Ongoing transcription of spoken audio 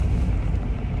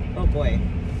boy.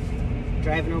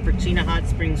 Driving over Chena Hot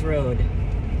Springs Road.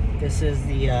 This is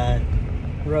the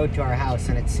road to our house,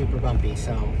 and it's super bumpy,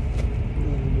 so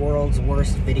world's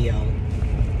worst video.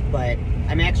 But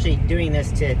I'm actually doing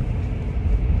this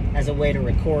as a way to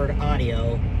record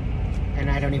audio,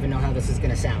 and I don't even know how this is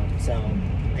going to sound, so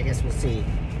I guess we'll see.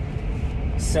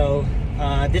 So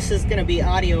this is going to be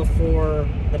audio for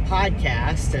the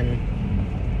podcast, and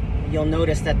you'll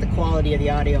notice that the quality of the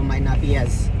audio might not be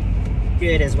as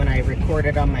good as when I record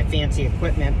it on my fancy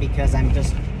equipment, because I'm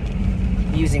just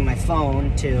using my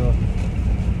phone to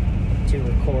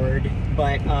record.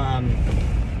 But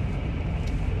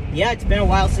yeah, it's been a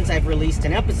while since I've released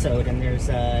an episode, and there's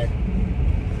the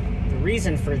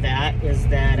reason for that is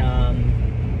that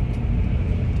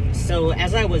so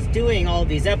as I was doing all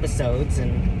these episodes,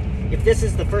 and if this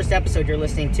is the first episode you're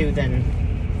listening to, then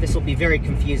this will be very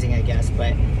confusing, I guess,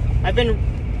 but I've been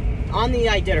on the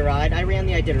Iditarod. I ran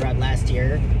the Iditarod last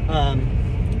year.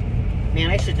 Man,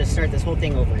 I should just start this whole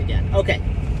thing over again. Okay.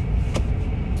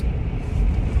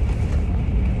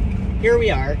 Here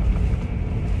we are.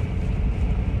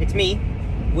 It's me,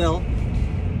 Will.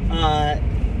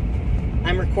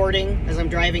 I'm recording as I'm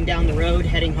driving down the road,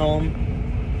 heading home.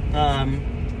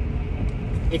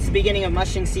 It's the beginning of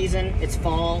mushing season. It's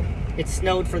fall. It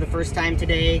snowed for the first time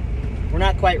today. We're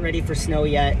not quite ready for snow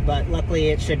yet, but luckily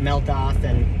it should melt off,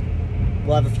 and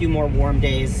we'll have a few more warm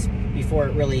days before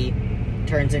it really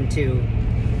turns into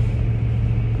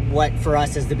what for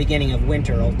us is the beginning of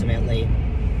winter, ultimately.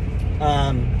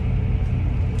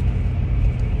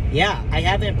 Yeah, I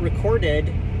haven't recorded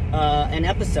an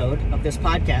episode of this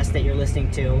podcast that you're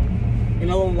listening to in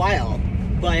a little while,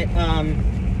 but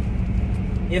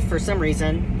if for some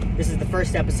reason this is the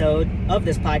first episode of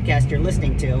this podcast you're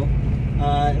listening to,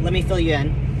 let me fill you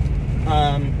in.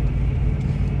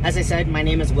 As I said, my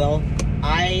name is Will.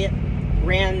 I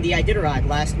ran the Iditarod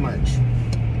last March,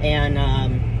 and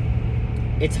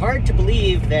it's hard to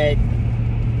believe that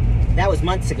was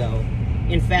months ago.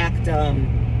 In fact,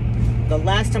 the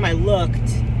last time I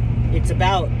looked, it's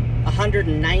about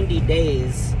 190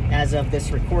 days as of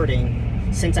this recording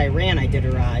since I ran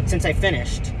Iditarod, since I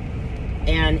finished.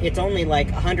 And it's only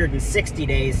like 160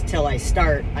 days till I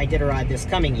start Iditarod this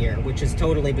coming year, which is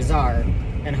totally bizarre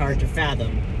and hard to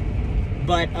fathom.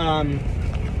 But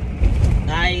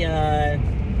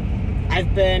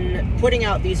I've been putting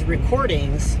out these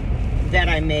recordings that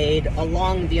I made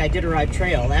along the Iditarod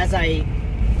Trail. As I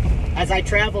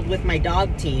traveled with my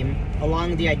dog team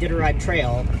along the Iditarod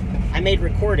Trail, I made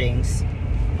recordings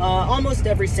almost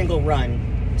every single run.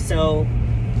 So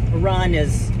a run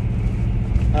is,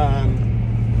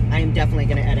 I am definitely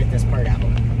going to edit this part out.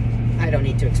 I don't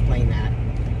need to explain that.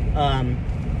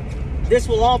 This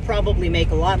will all probably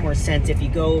make a lot more sense if you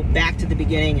go back to the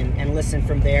beginning and listen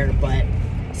from there, but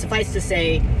suffice to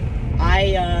say,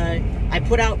 I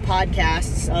put out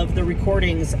podcasts of the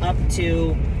recordings up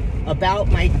to about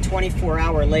my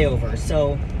 24-hour layover.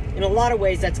 So in a lot of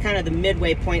ways, that's kind of the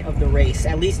midway point of the race.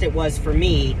 At least it was for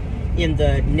me in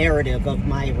the narrative of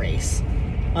my race.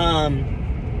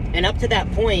 And up to that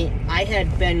point, I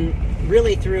had been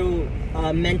really through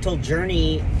a mental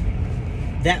journey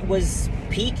that was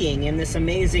peaking in this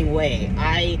amazing way.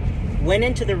 I went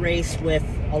into the race with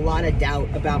a lot of doubt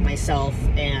about myself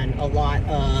and a lot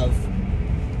of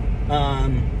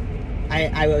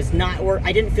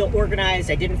I didn't feel organized,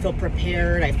 I didn't feel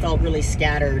prepared, I felt really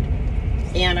scattered.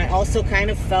 And I also kind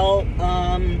of felt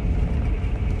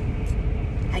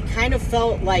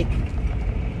like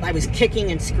I was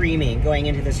kicking and screaming going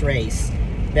into this race,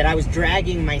 that I was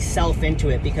dragging myself into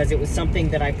it because it was something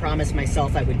that I promised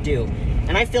myself I would do.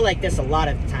 And I feel like this a lot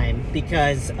of the time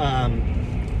because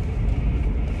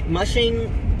mushing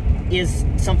is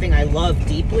something I love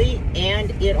deeply,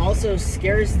 and it also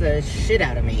scares the shit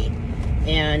out of me.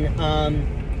 And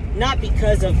not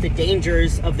because of the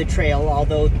dangers of the trail,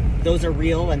 although those are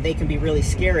real and they can be really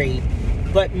scary,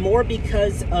 but more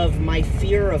because of my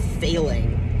fear of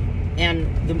failing. And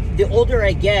the older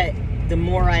I get, the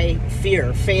more I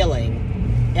fear failing.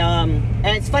 And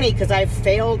it's funny because I've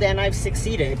failed and I've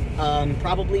succeeded,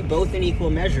 probably both in equal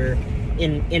measure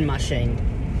in mushing.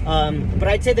 But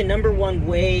I'd say the number one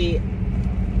way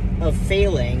of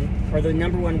failing, or the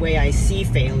number one way I see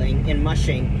failing in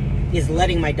mushing, is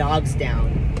letting my dogs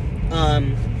down.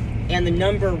 And the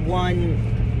number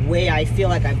one way I feel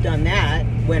like I've done that,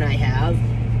 when I have,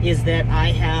 is that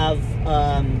I have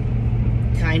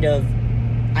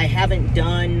I haven't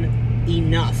done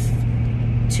enough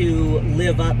to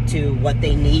live up to what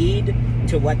they need,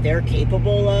 to what they're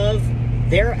capable of.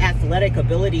 Their athletic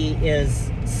ability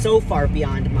is so far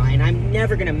beyond mine. I'm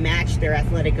never going to match their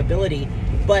athletic ability,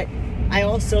 but I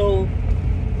also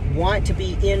want to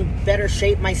be in better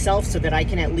shape myself so that I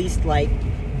can at least like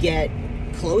get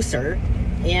closer,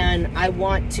 and I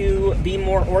want to be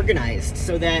more organized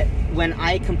so that when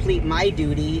I complete my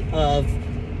duty of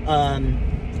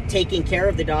taking care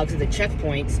of the dogs at the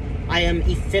checkpoints, I am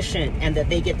efficient and that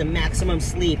they get the maximum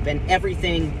sleep and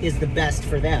everything is the best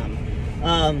for them.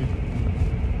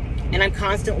 And I'm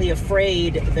constantly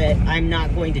afraid that I'm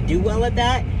not going to do well at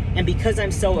that. And because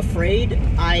I'm so afraid,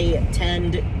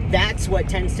 that's what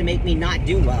tends to make me not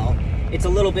do well. It's a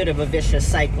little bit of a vicious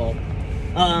cycle.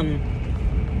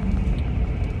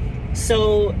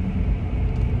 So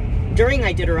during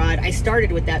Iditarod, I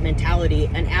started with that mentality,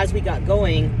 and as we got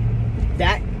going,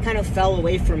 that kind of fell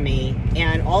away from me,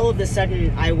 and all of a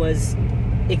sudden I was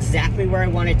exactly where I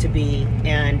wanted to be,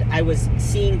 and I was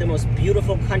seeing the most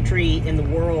beautiful country in the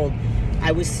world.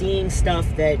 I was seeing stuff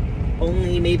that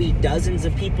only maybe dozens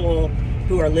of people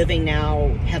who are living now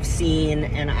have seen,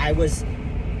 and I was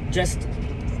just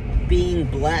being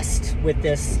blessed with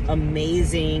this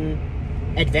amazing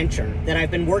adventure that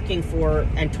I've been working for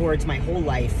and towards my whole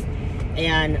life.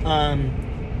 And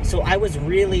so I was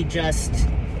really just,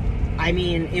 I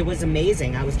mean, it was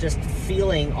amazing. I was just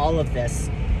feeling all of this.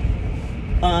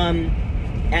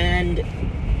 And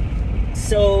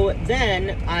so then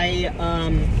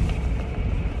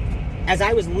as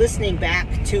I was listening back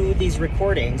to these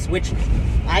recordings, which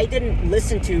I didn't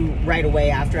listen to right away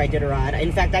after Iditarod.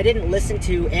 In fact, I didn't listen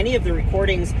to any of the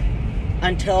recordings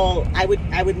until I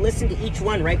would listen to each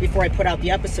one right before I put out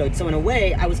the episode. So in a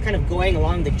way, I was kind of going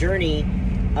along the journey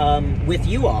with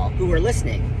you all who were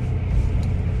listening.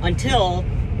 Until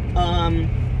a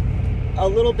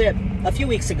few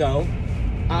weeks ago,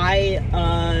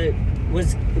 I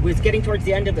was getting towards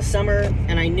the end of the summer,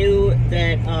 and I knew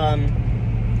that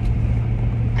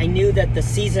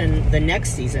the next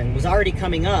season was already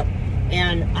coming up,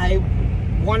 and I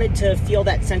wanted to feel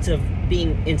that sense of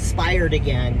being inspired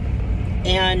again.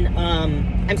 And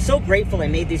I'm so grateful I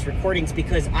made these recordings,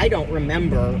 because I don't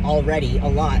remember already a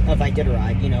lot of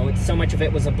Iditarod. You know, so much of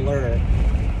it was a blur.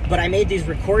 But I made these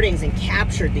recordings and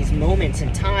captured these moments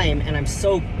in time, and I'm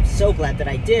so glad that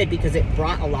I did, because it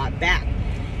brought a lot back.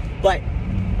 But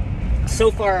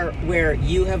so far, where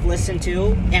you have listened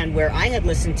to and where I had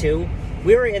listened to,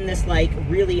 we were in this like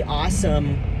really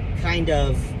awesome kind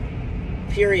of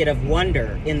period of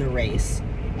wonder in the race.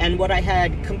 And what I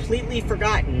had completely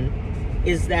forgotten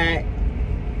is that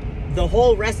the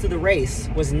whole rest of the race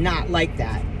was not like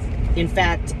that. In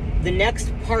fact, the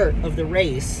next part of the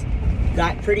race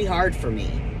got pretty hard for me.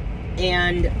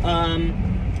 And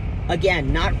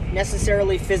again, not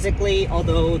necessarily physically,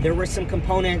 although there were some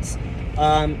components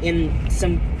in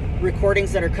some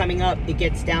recordings that are coming up. It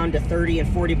gets down to 30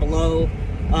 and 40 below,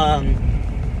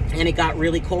 and it got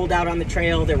really cold out on the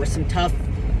trail. There were some tough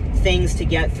things to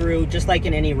get through, just like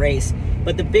in any race.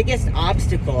 But the biggest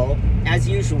obstacle, as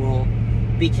usual,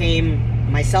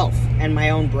 became myself and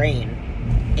my own brain.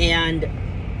 And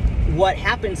what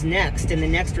happens next in the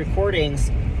next recordings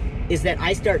is that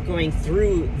I start going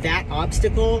through that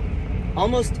obstacle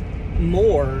almost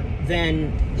more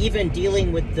than even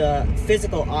dealing with the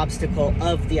physical obstacle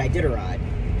of the Iditarod.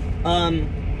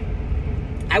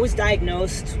 I was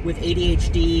diagnosed with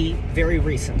ADHD very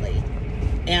recently,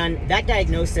 and that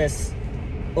diagnosis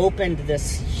opened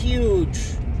this huge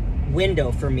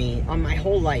window for me on my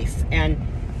whole life, and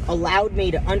allowed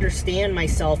me to understand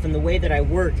myself and the way that I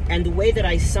work, and the way that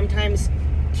I sometimes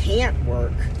can't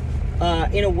work,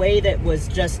 in a way that was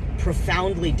just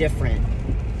profoundly different.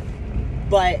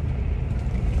 But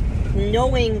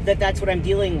knowing that that's what I'm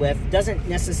dealing with doesn't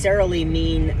necessarily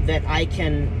mean that I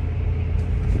can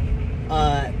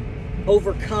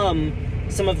overcome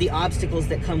some of the obstacles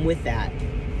that come with that.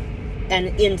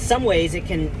 And in some ways, it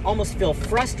can almost feel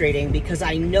frustrating, because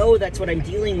I know that's what I'm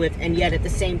dealing with, and yet at the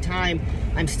same time,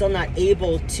 I'm still not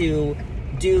able to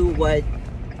do what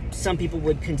some people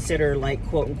would consider like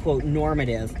quote-unquote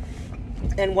normative.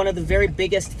 And one of the very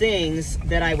biggest things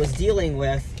that I was dealing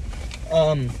with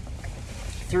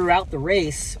throughout the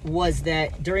race was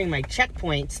that during my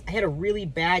checkpoints, I had a really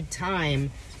bad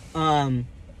time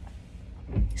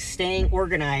staying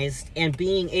organized and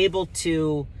being able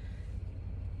to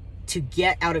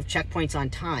get out of checkpoints on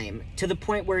time, to the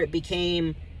point where it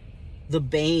became the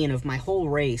bane of my whole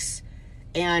race.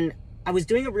 And I was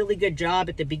doing a really good job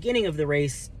at the beginning of the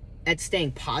race at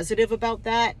staying positive about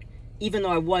that, even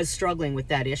though I was struggling with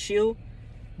that issue.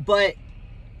 But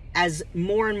as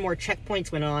more and more checkpoints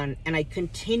went on, and I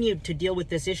continued to deal with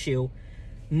this issue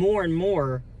more and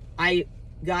more, I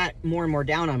got more and more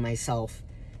down on myself.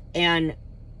 And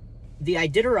the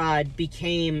Iditarod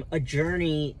became a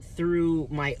journey through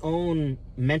my own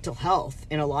mental health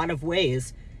in a lot of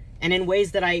ways, and in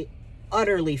ways that I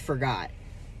utterly forgot.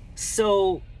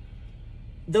 So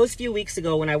those few weeks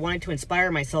ago, when I wanted to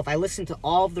inspire myself, I listened to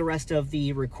all of the rest of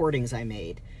the recordings I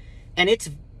made. And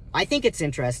I think it's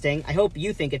interesting. I hope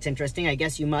you think it's interesting. I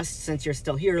guess you must, since you're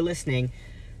still here listening.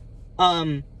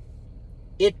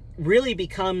 It really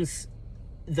becomes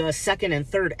the second and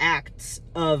third acts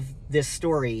of this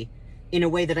story in a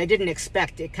way that I didn't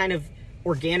expect. It kind of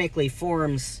organically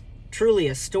forms truly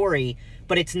a story,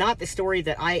 but it's not the story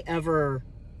that I ever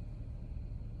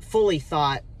fully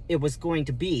thought it was going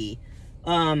to be.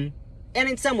 And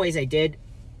in some ways I did.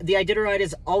 The Iditarod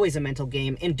is always a mental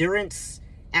game. Endurance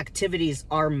activities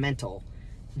are mental.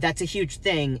 That's a huge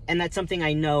thing, and that's something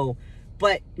I know.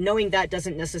 But knowing that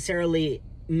doesn't necessarily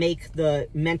make the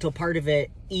mental part of it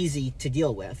easy to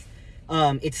deal with.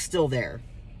 It's still there.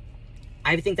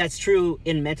 I think that's true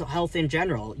in mental health in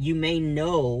general. You may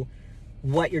know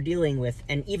what you're dealing with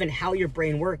and even how your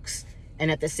brain works,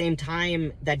 and at the same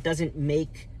time, that doesn't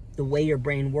make the way your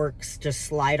brain works just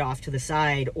slide off to the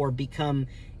side or become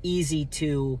easy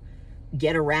to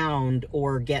get around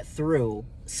or get through.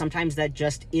 Sometimes that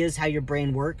just is how your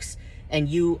brain works, and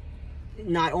you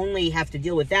not only have to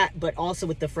deal with that, but also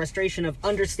with the frustration of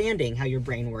understanding how your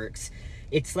brain works.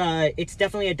 It's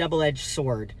definitely a double-edged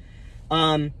sword.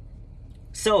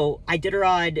 So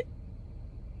Iditarod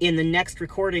in the next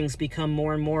recordings become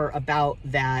more and more about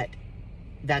that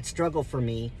struggle for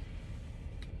me.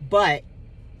 But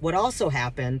what also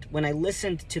happened when I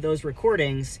listened to those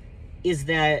recordings is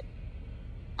that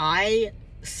I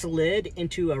slid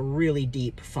into a really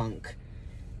deep funk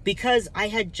because I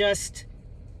had just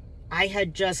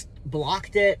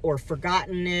blocked it or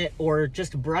forgotten it or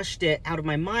just brushed it out of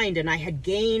my mind. And I had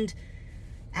gained,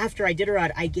 after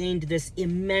Iditarod, I gained this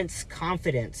immense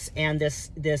confidence and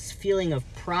this feeling of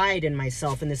pride in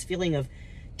myself and this feeling of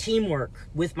teamwork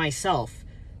with myself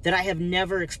that I have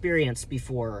never experienced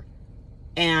before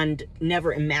and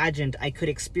never imagined I could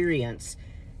experience.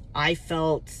 I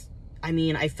felt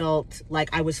like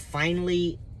I was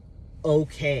finally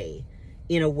okay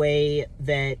in a way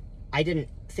that I didn't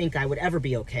think I would ever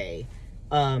be okay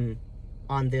in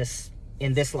this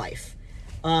life.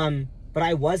 But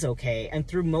I was okay. And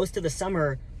through most of the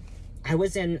summer, I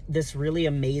was in this really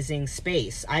amazing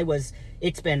space.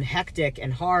 It's been hectic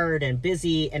and hard and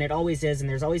busy, and it always is, and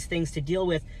there's always things to deal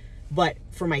with. But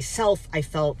for myself, I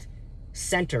felt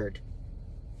centered.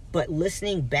 But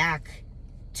listening back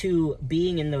to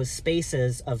being in those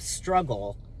spaces of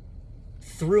struggle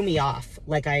threw me off,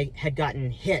 like I had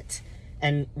gotten hit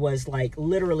and was like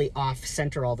literally off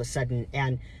center all of a sudden.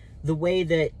 And the way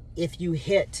that if you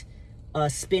hit a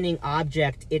spinning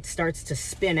object, it starts to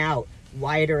spin out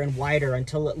wider and wider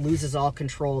until it loses all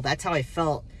control. That's how I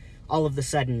felt all of a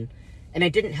sudden. And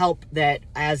it didn't help that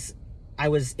as I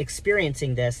was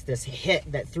experiencing this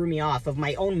hit that threw me off of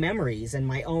my own memories and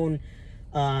my own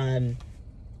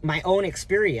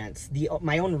experience,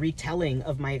 my own retelling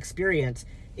of my experience,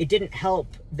 it didn't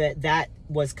help that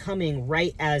was coming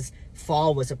right as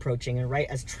fall was approaching and right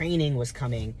as training was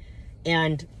coming.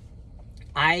 And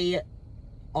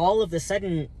all of a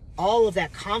sudden, all of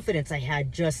that confidence I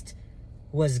had just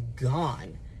was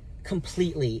gone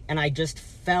completely. And I just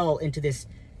fell into this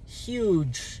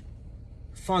huge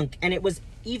funk. And it was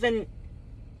even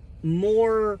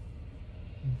more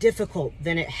difficult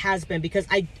than it has been because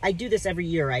I do this every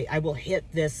year. I will hit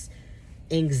this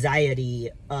anxiety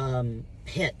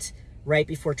pit right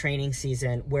before training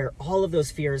season where all of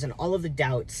those fears and all of the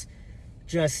doubts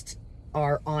just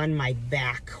are on my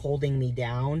back holding me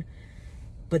down.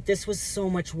 But this was so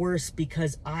much worse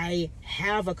because I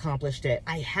have accomplished it.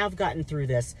 I have gotten through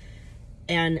this.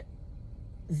 And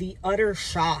the utter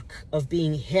shock of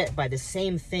being hit by the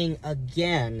same thing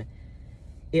again,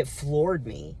 it floored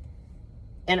me.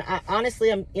 And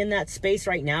honestly, I'm in that space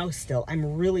right now still.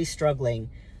 I'm really struggling.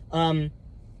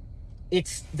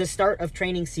 It's the start of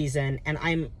training season, and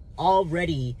I'm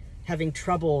already having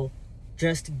trouble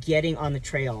just getting on the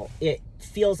trail. It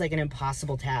feels like an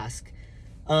impossible task.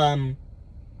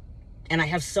 And I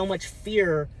have so much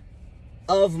fear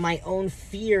of my own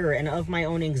fear and of my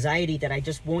own anxiety that I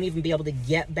just won't even be able to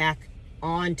get back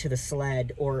onto the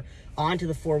sled or onto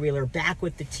the four-wheeler, back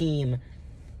with the team.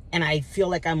 And I feel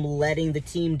like I'm letting the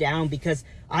team down because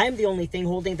I'm the only thing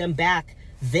holding them back.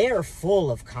 They're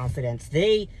full of confidence.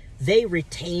 They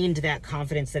retained that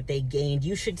confidence that they gained.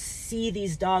 You should see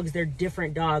these dogs. They're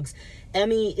different dogs.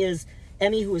 Emmy,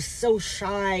 who is so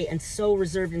shy and so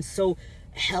reserved and so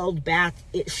held back,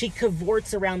 she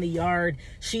cavorts around the yard.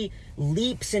 She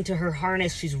leaps into her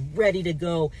harness. She's ready to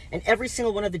go. And every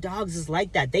single one of the dogs is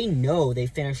like that. They know they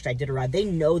finished Iditarod. They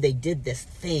know they did this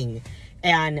thing.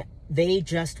 And they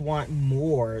just want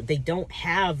more. They don't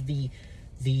have the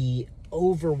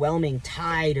overwhelming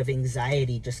tide of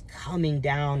anxiety just coming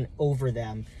down over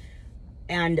them.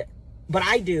 But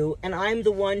I do, and I'm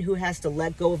the one who has to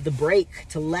let go of the brake,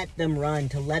 to let them run,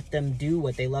 to let them do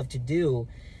what they love to do.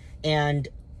 And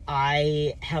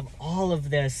I have all of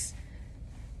this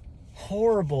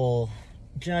horrible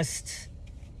just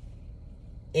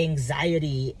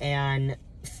anxiety and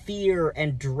fear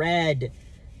and dread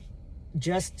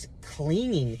just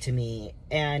clinging to me,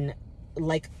 and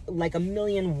like a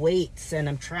million weights, and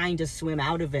I'm trying to swim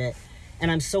out of it. And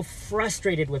I'm so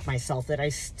frustrated with myself that I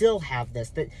still have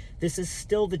this, that this is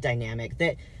still the dynamic,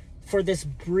 that for this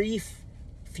brief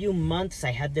few months I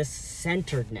had this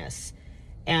centeredness,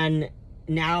 and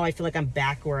now I feel like I'm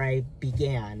back where I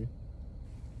began.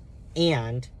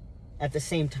 And at the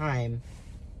same time,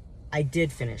 I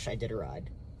did finish Iditarod.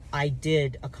 I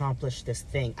did accomplish this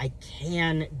thing. I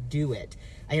can do it.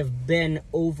 I have been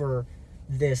over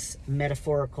this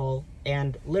metaphorical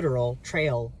and literal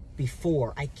trail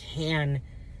before. I can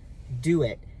do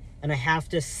it. And I have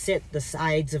to sit the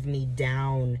sides of me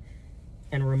down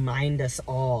and remind us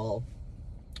all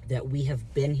that we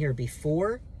have been here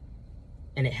before,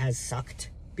 and it has sucked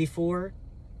before,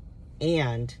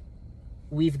 and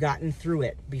we've gotten through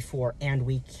it before, and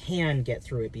we can get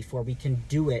through it before. We can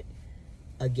do it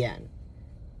again.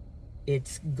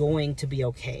 It's going to be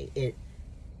okay.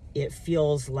 It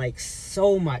feels like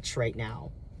so much right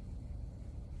now,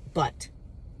 but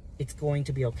it's going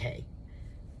to be okay.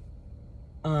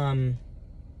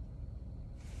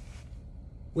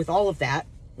 With all of that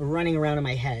running around in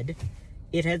my head,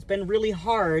 it has been really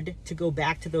hard to go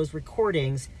back to those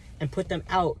recordings and put them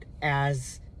out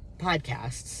as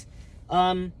podcasts.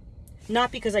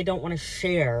 Not because I don't want to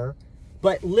share,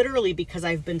 but literally because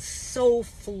I've been so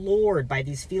floored by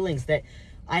these feelings that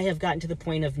I have gotten to the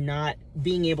point of not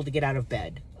being able to get out of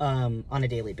bed on a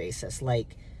daily basis.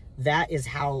 Like, that is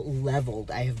how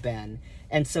leveled I have been.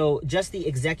 And so just the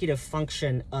executive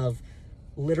function of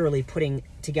literally putting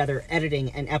together,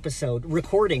 editing an episode,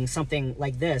 recording something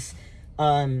like this,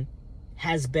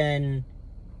 has been,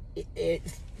 it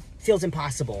feels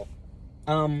impossible.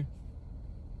 But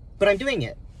I'm doing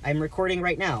it. I'm recording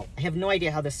right now. I have no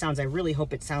idea how this sounds. I really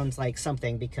hope it sounds like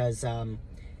something, because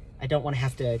I don't want to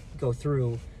have to go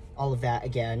through all of that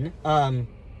again. And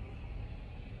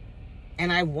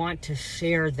I want to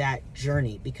share that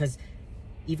journey, because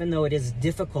even though it is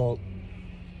difficult,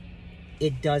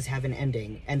 it does have an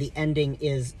ending. And the ending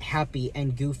is happy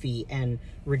and goofy and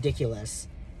ridiculous.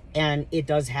 And it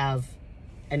does have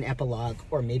an epilogue,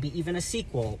 or maybe even a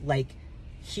sequel. Like,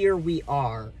 here we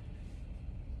are.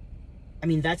 I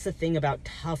mean, that's the thing about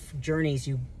tough journeys.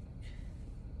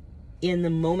 In the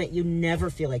moment, you never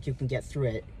feel like you can get through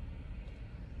it.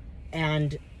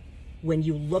 And when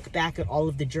you look back at all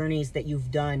of the journeys that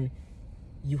you've done,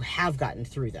 you have gotten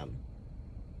through them.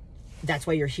 That's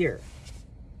why you're here.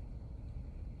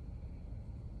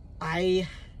 I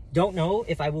don't know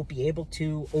if I will be able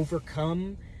to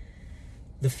overcome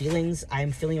the feelings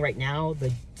I'm feeling right now,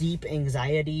 the deep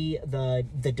anxiety, the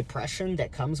depression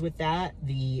that comes with that,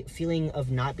 the feeling of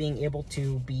not being able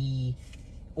to be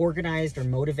organized or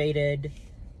motivated,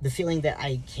 the feeling that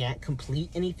I can't complete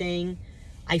anything.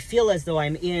 I feel as though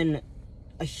I'm in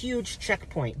a huge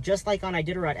checkpoint, just like on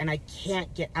Iditarod, and I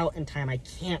can't get out in time. I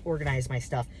can't organize my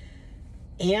stuff.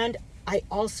 And I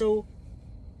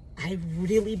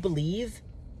really believe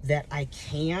that I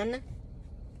can.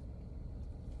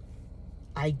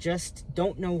 I just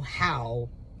don't know how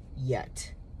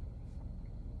yet.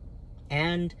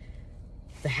 And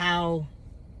the how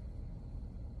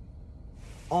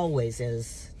always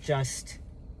is just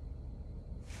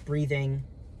breathing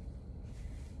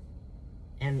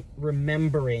and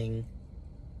remembering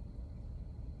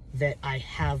that I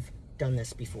have done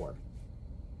this before.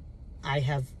 I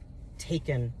have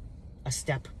taken a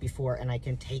step before, and I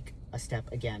can take a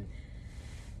step again.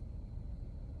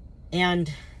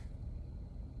 And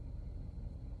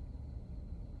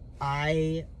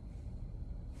I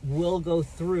will go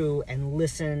through and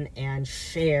listen and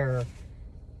share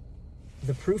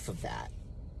the proof of that,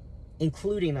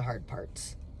 including the hard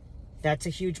parts. That's a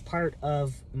huge part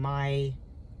of my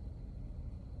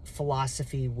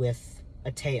philosophy with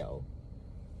Ateo.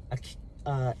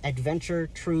 Adventure,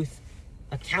 truth,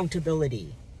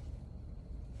 accountability,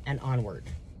 and onward.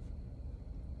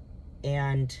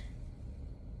 And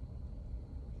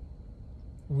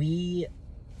we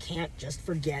can't just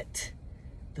forget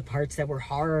the parts that were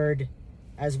hard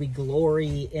as we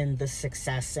glory in the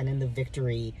success and in the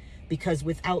victory, because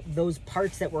without those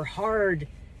parts that were hard,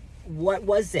 what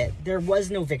was it? There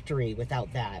was no victory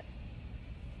without that.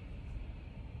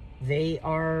 They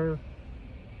are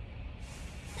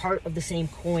part of the same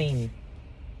coin.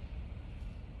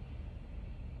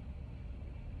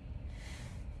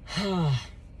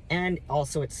 And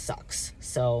also it sucks.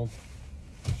 So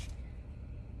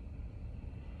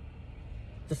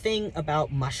the thing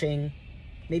about mushing,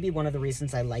 maybe one of the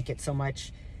reasons I like it so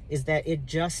much, is that it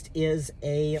just is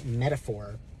a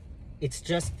metaphor. It's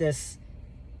just this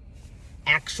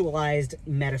actualized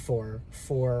metaphor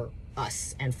for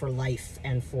us and for life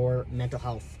and for mental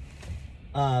health.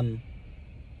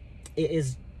 It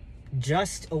is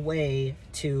just a way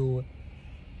to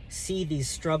see these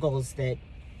struggles that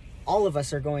all of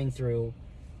us are going through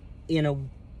in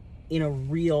a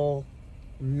real,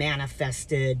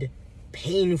 manifested,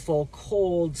 painful,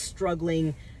 cold,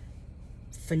 struggling,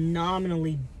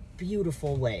 phenomenally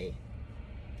beautiful way.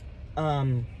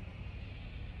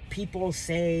 People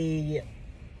say,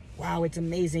 wow, it's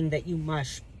amazing that you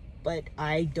mush, but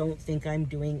I don't think I'm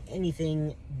doing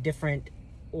anything different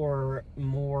or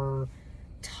more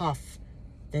tough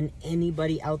than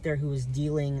anybody out there who is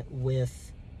dealing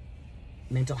with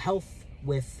mental health,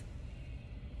 with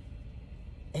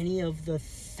any of the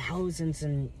thousands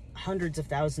and hundreds of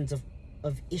thousands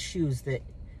of issues that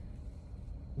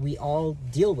we all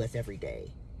deal with every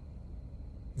day.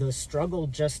 The struggle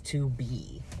just to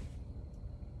be.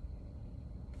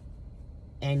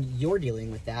 And you're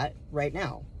dealing with that right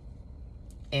now.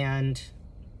 And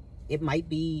it might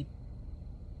be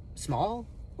small,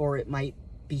 or it might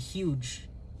be huge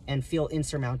and feel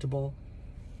insurmountable.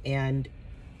 And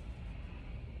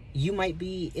you might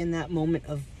be in that moment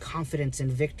of confidence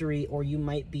and victory, or you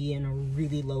might be in a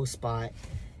really low spot.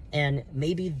 And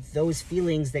maybe those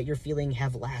feelings that you're feeling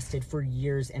have lasted for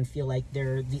years and feel like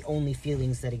they're the only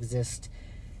feelings that exist.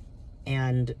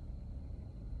 And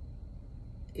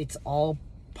it's all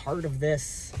part of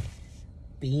this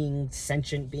being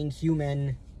sentient, being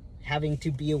human, having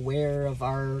to be aware of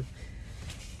our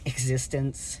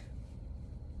existence.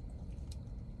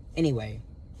 Anyway,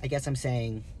 I guess I'm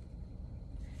saying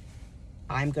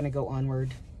I'm gonna go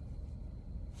onward.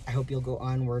 I hope you'll go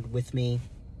onward with me.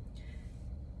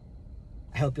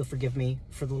 I hope you'll forgive me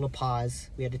for the little pause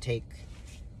we had to take.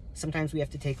 Sometimes we have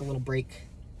to take a little break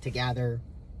to gather,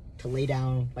 to lay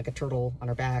down like a turtle on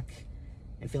our back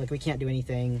and feel like we can't do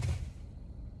anything,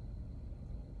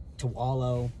 to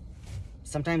wallow.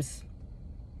 Sometimes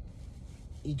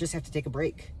you just have to take a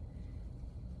break.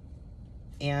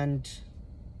 And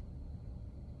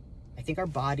I think our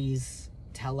bodies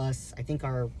tell us, I think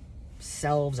our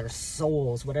selves, our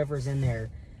souls, whatever's in there,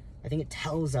 I think it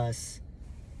tells us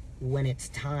when it's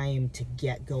time to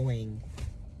get going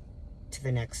to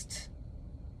the next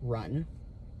run,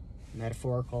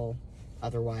 metaphorical,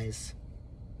 otherwise.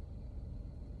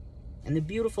 And the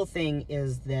beautiful thing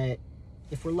is that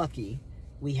if we're lucky,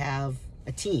 we have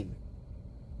a team.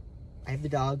 I have the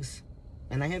dogs,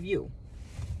 and I have you,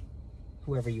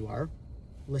 whoever you are,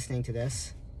 listening to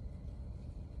this,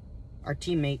 our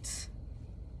teammates.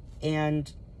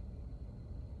 And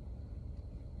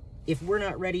if we're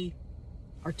not ready,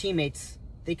 our teammates,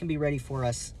 they can be ready for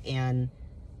us and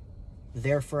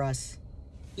there for us,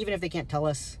 even if they can't tell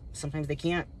us. Sometimes they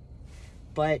can't,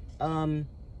 but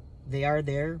they are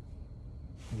there.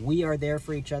 We are there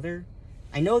for each other.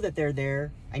 I know that they're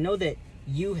there. I know that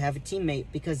you have a teammate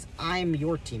because I'm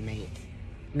your teammate.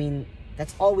 I mean,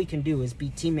 that's all we can do is be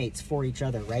teammates for each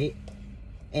other, right?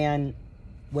 And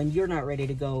when you're not ready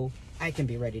to go, I can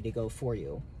be ready to go for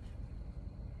you.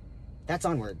 That's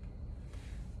onward.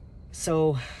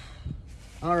 So,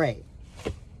 all right,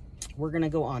 we're gonna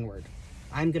go onward.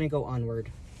 I'm gonna go onward.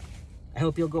 I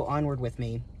hope you'll go onward with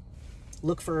me.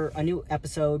 Look for a new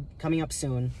episode coming up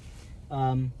soon.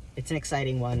 It's an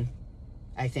exciting one,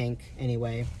 I think,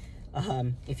 anyway.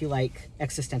 If you like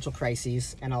existential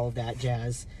crises and all of that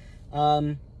jazz.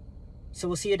 So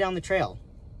we'll see you down the trail.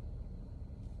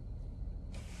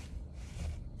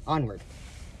 Onward.